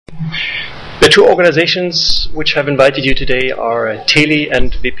two organizations which have invited you today are TELI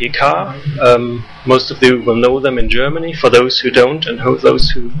and WPK. Most of you will know them in Germany. For those who don't, and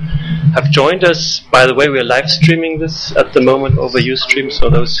those who have joined us, by the way, we are live streaming this at the moment over Ustream, so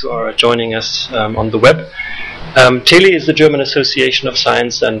those who are joining us on the web. TELI is the German Association of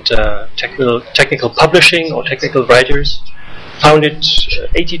Science and Technical Publishing, or Technical Writers, founded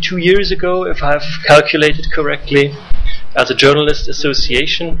 82 years ago, if I've calculated correctly, as a journalist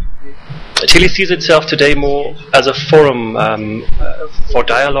association. TELI sees itself today more as a forum for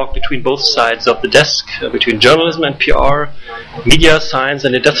dialogue between both sides of the desk, between journalism and PR, media, science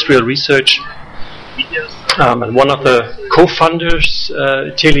and industrial research. And one of the co-founders,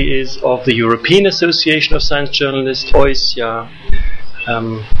 TELI, is of the European Association of Science Journalists, OISIA.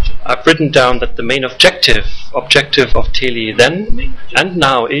 I've written down that the main objective of TELI then and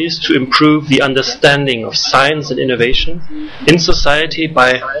now is to improve the understanding of science and innovation in society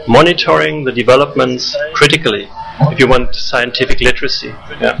by monitoring the developments critically, if you want scientific literacy.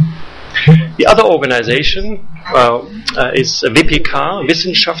 Yeah. The other organization is WPK,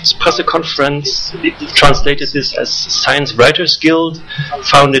 Wissenschaftspressekonferenz, translated this as Science Writers Guild,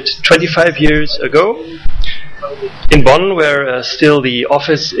 founded 25 years ago in Bonn, where still the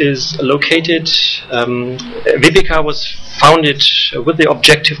office is located. WPK was founded with the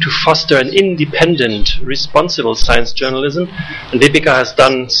objective to foster an independent, responsible science journalism, and WPK has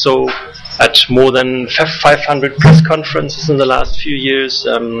done so at more than 500 press conferences in the last few years,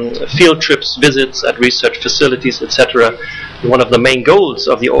 field trips, visits at research facilities, etc. One of the main goals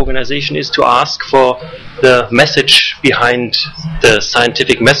of the organization is to ask for the message behind the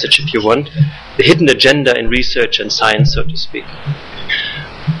scientific message, if you want, the hidden agenda in research and science, so to speak.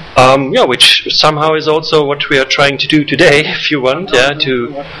 Which somehow is also what we are trying to do today, if you want,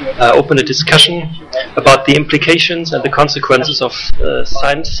 to open a discussion about the implications and the consequences of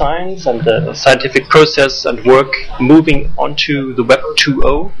science and the scientific process and work moving onto the Web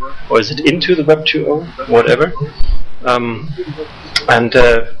 2.0, or is it into the Web 2.0, whatever.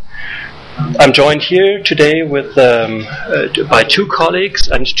 I'm joined here today with by two colleagues,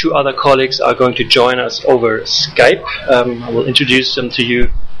 and two other colleagues are going to join us over Skype. I will introduce them to you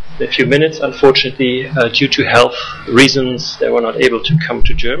in a few minutes. Unfortunately, due to health reasons, they were not able to come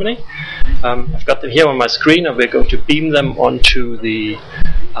to Germany. I've got them here on my screen, and we're going to beam them onto the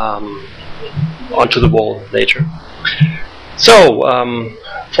wall later. So,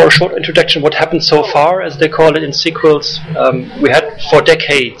 for a short introduction, what happened so far, as they call it in sequels, we had for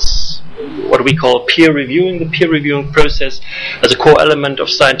decades what we call peer reviewing, the peer reviewing process as a core element of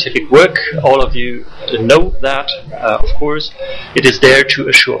scientific work. All of you know that, of course. It is there to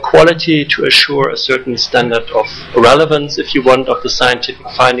assure quality, to assure a certain standard of relevance, if you want, of the scientific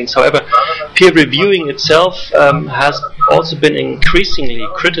findings. However, peer reviewing itself has also been increasingly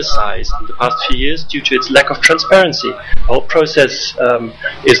criticized in the past few years due to its lack of transparency. The whole process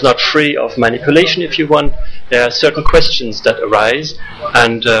is not free of manipulation, if you want. There are certain questions that arise,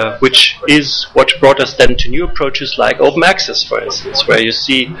 and which is what brought us then to new approaches like open access, for instance, where you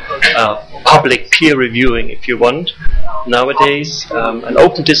see public peer reviewing, if you want, nowadays, an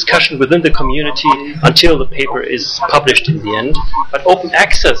open discussion within the community until the paper is published in the end. But open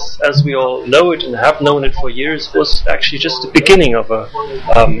access, as we all know it and have known it for years, was actually just the beginning of a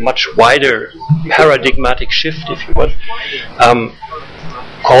much wider paradigmatic shift, if you want,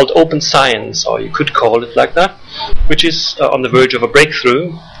 called open science, or you could call it like that, which is on the verge of a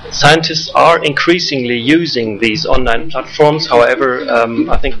breakthrough. Scientists are increasingly using these online platforms. However,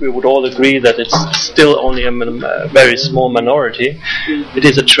 I think we would all agree that it's still only a very small minority. It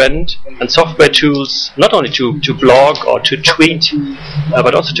is a trend, and software tools, not only to blog or to tweet,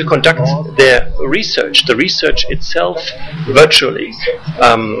 but also to conduct their research, the research itself, virtually.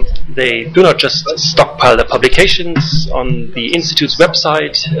 They do not just stockpile their publications on the Institute's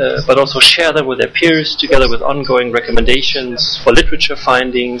website, but also share them with their peers, together with ongoing recommendations for literature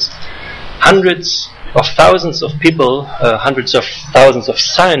findings. Hundreds of thousands of people, hundreds of thousands of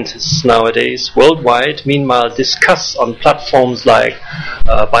scientists nowadays worldwide, meanwhile, discuss on platforms like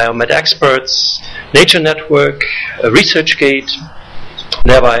BiomedExperts, NatureNetwork, ResearchGate,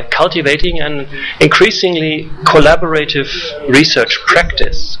 thereby cultivating an increasingly collaborative research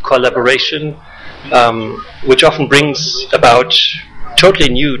practice, collaboration, which often brings about totally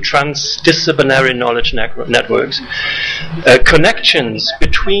new trans-disciplinary knowledge networks, connections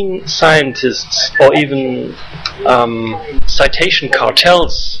between scientists, or even citation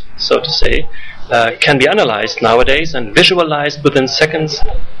cartels, so to say, can be analyzed nowadays and visualized within seconds.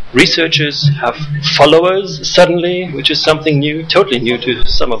 Researchers have followers suddenly, which is something new, totally new to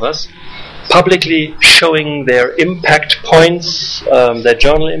some of us. publicly showing their impact points, their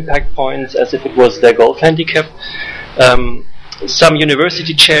journal impact points, as if it was their golf handicap. Some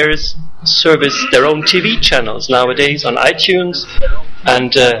university chairs service their own TV channels nowadays on iTunes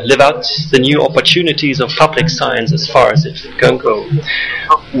and live out the new opportunities of public science as far as it can go.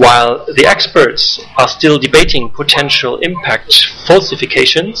 While the experts are still debating potential impact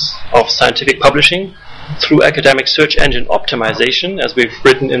falsifications of scientific publishing through academic search engine optimization, as we've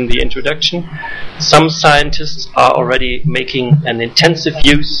written in the introduction, some scientists are already making an intensive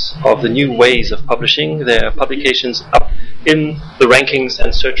use of the new ways of publishing their publications up in the rankings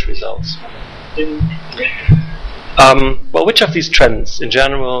and search results. Well, which of these trends in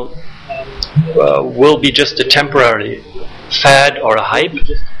general will be just a temporary fad or a hype,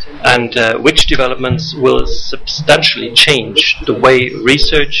 and which developments will substantially change the way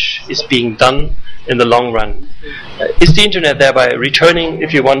research is being done in the long run? Is the internet thereby returning,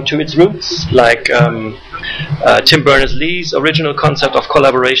 if you want, to its roots, like Tim Berners-Lee's original concept of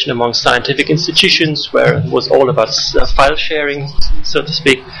collaboration among scientific institutions, where it was all about file sharing, so to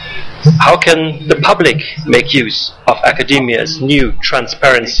speak? How can the public make use of academia's new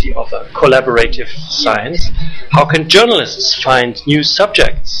transparency of a collaborative science? How can journalists find new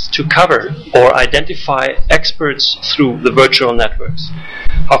subjects to cover or identify experts through the virtual networks?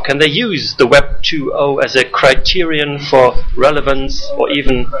 How can they use the Web 2.0 as a criterion for relevance or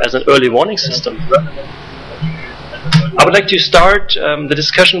even as an early warning system? I would like to start the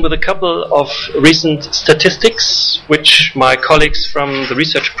discussion with a couple of recent statistics which my colleagues from the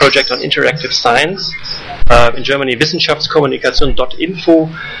research project on interactive science in Germany, Wissenschaftskommunikation.info,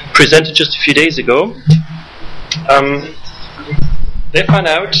 presented just a few days ago. They found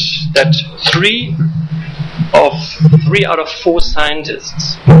out that 3 out of 4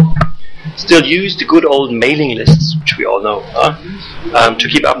 scientists still use the good old mailing lists, which we all know, to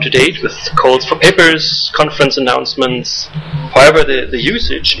keep up to date with calls for papers, conference announcements. However, the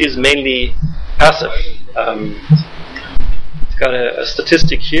usage is mainly passive. It's got a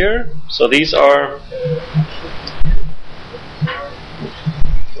statistic here. So these are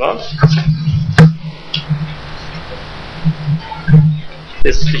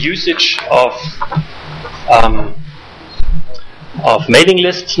this the usage of mailing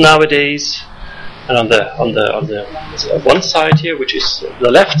lists nowadays, and on the one side here, which is the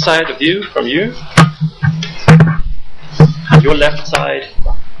left side of you, from you, your left side,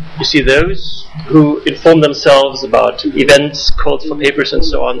 you see those who inform themselves about events, calls for papers, and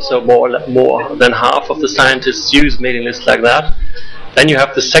so on. So more than half of the scientists use mailing lists like that. Then you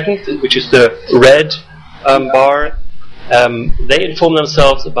have the second, which is the red bar. They inform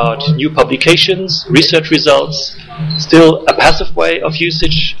themselves about new publications, research results, still a passive way of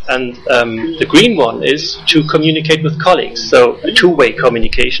usage, and the green one is to communicate with colleagues, so a two-way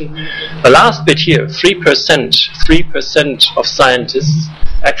communication. The last bit here, 3% of scientists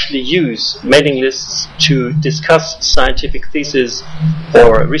actually use mailing lists to discuss scientific theses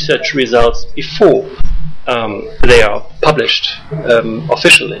or research results before they are published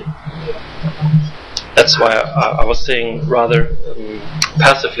officially. That's why I was saying rather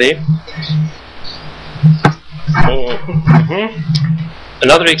passively.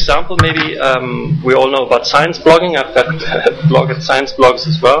 Another example, maybe we all know about science blogging. I've got a blog at Science Blogs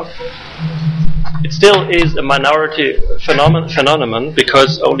as well. It still is a minority phenomenon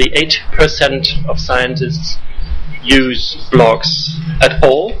because only 8% of scientists use blogs at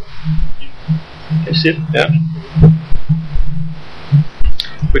all. Can you see it? Yeah.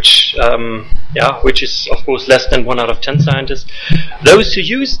 Which is of course less than 1 out of 10 scientists. Those who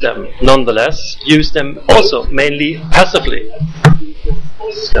use them, nonetheless, use them also mainly passively.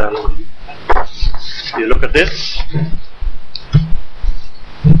 So, if you look at this,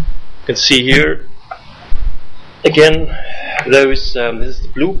 you can see here again those. This is the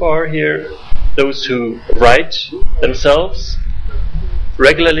blue bar here. Those who write themselves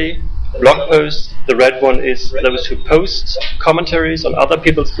regularly, blog posts. The red one is those who post commentaries on other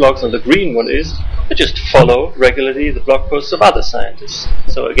people's blogs, and the green one is they just follow regularly the blog posts of other scientists.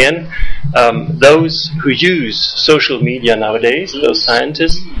 So again, those who use social media nowadays, those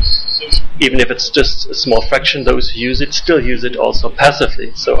scientists, even if it's just a small fraction, those who use it still use it also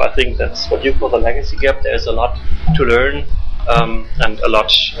passively. So I think that's what you call the legacy gap. There's a lot to learn and a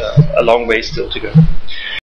long way still to go.